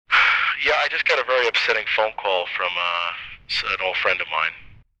Yeah, I just got a very upsetting phone call from an old friend of mine.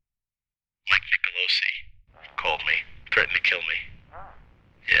 Mike Nicolosi called me, threatened to kill me. Ah.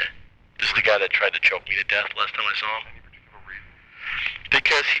 Yeah. This is the guy that tried to choke me to death last time I saw him. Any particular reason?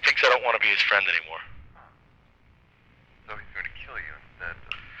 Because he thinks I don't want to be his friend anymore. So he's going to kill you instead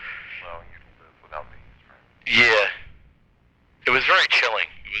of allowing you to live without being his friend. Yeah. It was very chilling.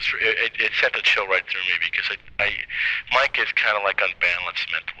 It sent a chill right through me because Mike is kind of like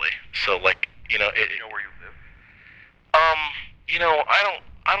unbalanced mentally. So like, Do you know where you live?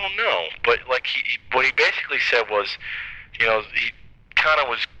 I don't know, but like what he basically said was, he kind of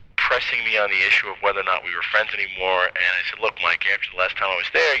was pressing me on the issue of whether or not we were friends anymore, and I said, look, Mike, after the last time I was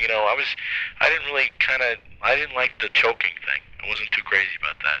there, I didn't like the choking thing. I wasn't too crazy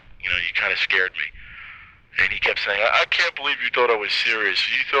about that. You kind of scared me. And he kept saying, I can't believe you thought I was serious.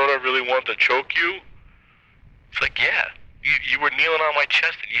 You thought I really wanted to choke you? It's like, yeah. You were kneeling on my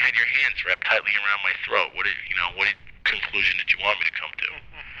chest and you had your hands wrapped tightly around my throat. What conclusion did you want me to come to?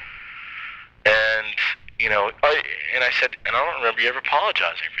 And, I said, and I don't remember you ever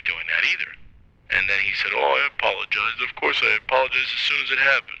apologizing for doing that either. And then he said, oh, I apologize. Of course I apologize as soon as it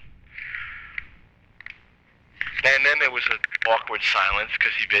happened. And then there was an awkward silence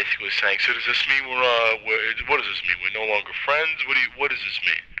because he basically was saying, so does this mean what does this mean? We're no longer friends? What does this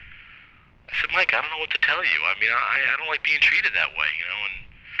mean? I said, Mike, I don't know what to tell you. I mean, I don't like being treated that way, and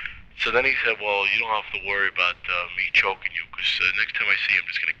so then he said, well, you don't have to worry about me choking you because next time I see you, I'm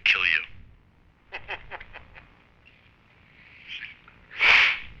just going to kill you.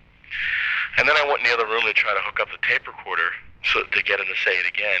 And then I went in the other room to try to hook up the tape recorder to get him to say it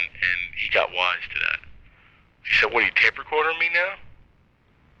again, and he got wise to that. He said, what, are you tape recording me now?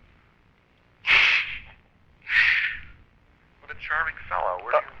 What a charming fellow.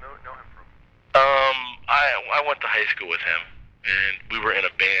 Where do you know him from? I went to high school with him, and we were in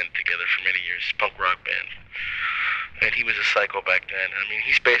a band together for many years, punk rock band. And he was a psycho back then. I mean,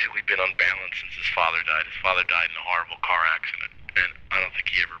 he's basically been unbalanced since his father died. His father died in a horrible car accident, and I don't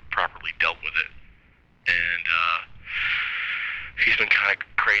think he ever properly dealt with it. And he's been kind of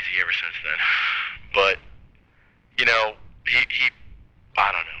crazy ever since then. But he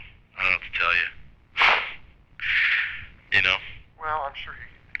I don't know. I don't know what to tell you. Well, I'm sure he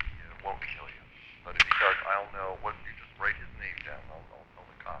won't kill you. But if he does, I'll know. What if you just write his name down? I'll tell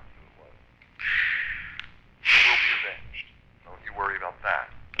the cops who it was. He will be avenged. Don't you worry about that.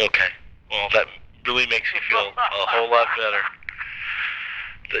 Okay. Well, that really makes me feel a whole lot better.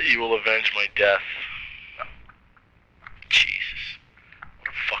 That you will avenge my death. Jesus. What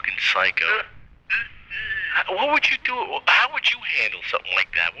a fucking psycho. What would you do? How would you handle something like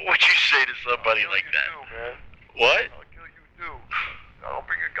that? What would you say to somebody like that? Too, man. What? I'll kill you too. I'll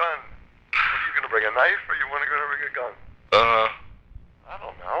bring a gun. What are you going to bring, a knife, or you want to go to bring a gun? I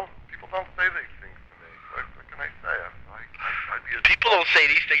don't know. People don't say these things to me. What can I say? I'd be People don't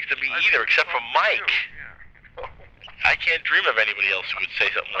say these things to me either, except for Mike. Yeah. I can't dream of anybody else who would say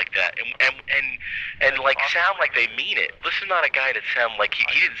something like that, and like sound like they mean it. Listen, not a guy that sound like he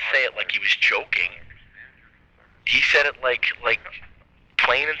didn't say it like he was joking. He said it like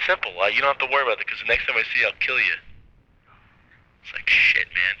plain and simple. You don't have to worry about it because the next time I see you, I'll kill you. It's like, shit,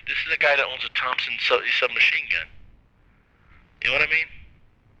 man. This is a guy that owns a Thompson submachine gun. You know what I mean?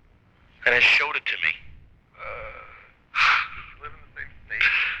 And has showed it to me. Does he live in the same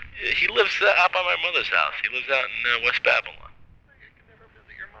state? He lives out by my mother's house. He lives out in West Babylon. You can never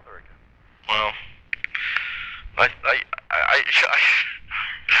visit your mother again. Well, I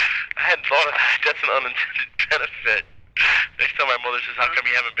hadn't thought of that. That's an unintended benefit. Next time my mother says, how come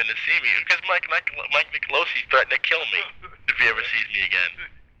you haven't been to see me? Because Mike Nicolosi threatened to kill me if he ever sees me again.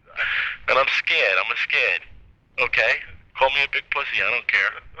 And I'm scared. I'm scared. Okay? Call me a big pussy. I don't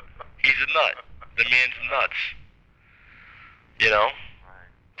care. He's a nut. The man's nuts. Right.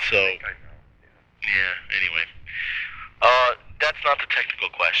 So, I think I know. yeah, anyway. That's not the technical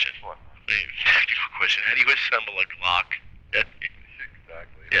question. What? Technical question. How do you assemble a Glock?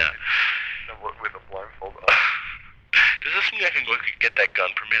 Exactly. Yeah. With a blindfold on. Does this mean I can go get that gun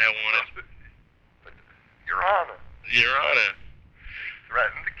permit I wanted? Your Honor. Your Honor.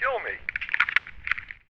 Threatened to kill me.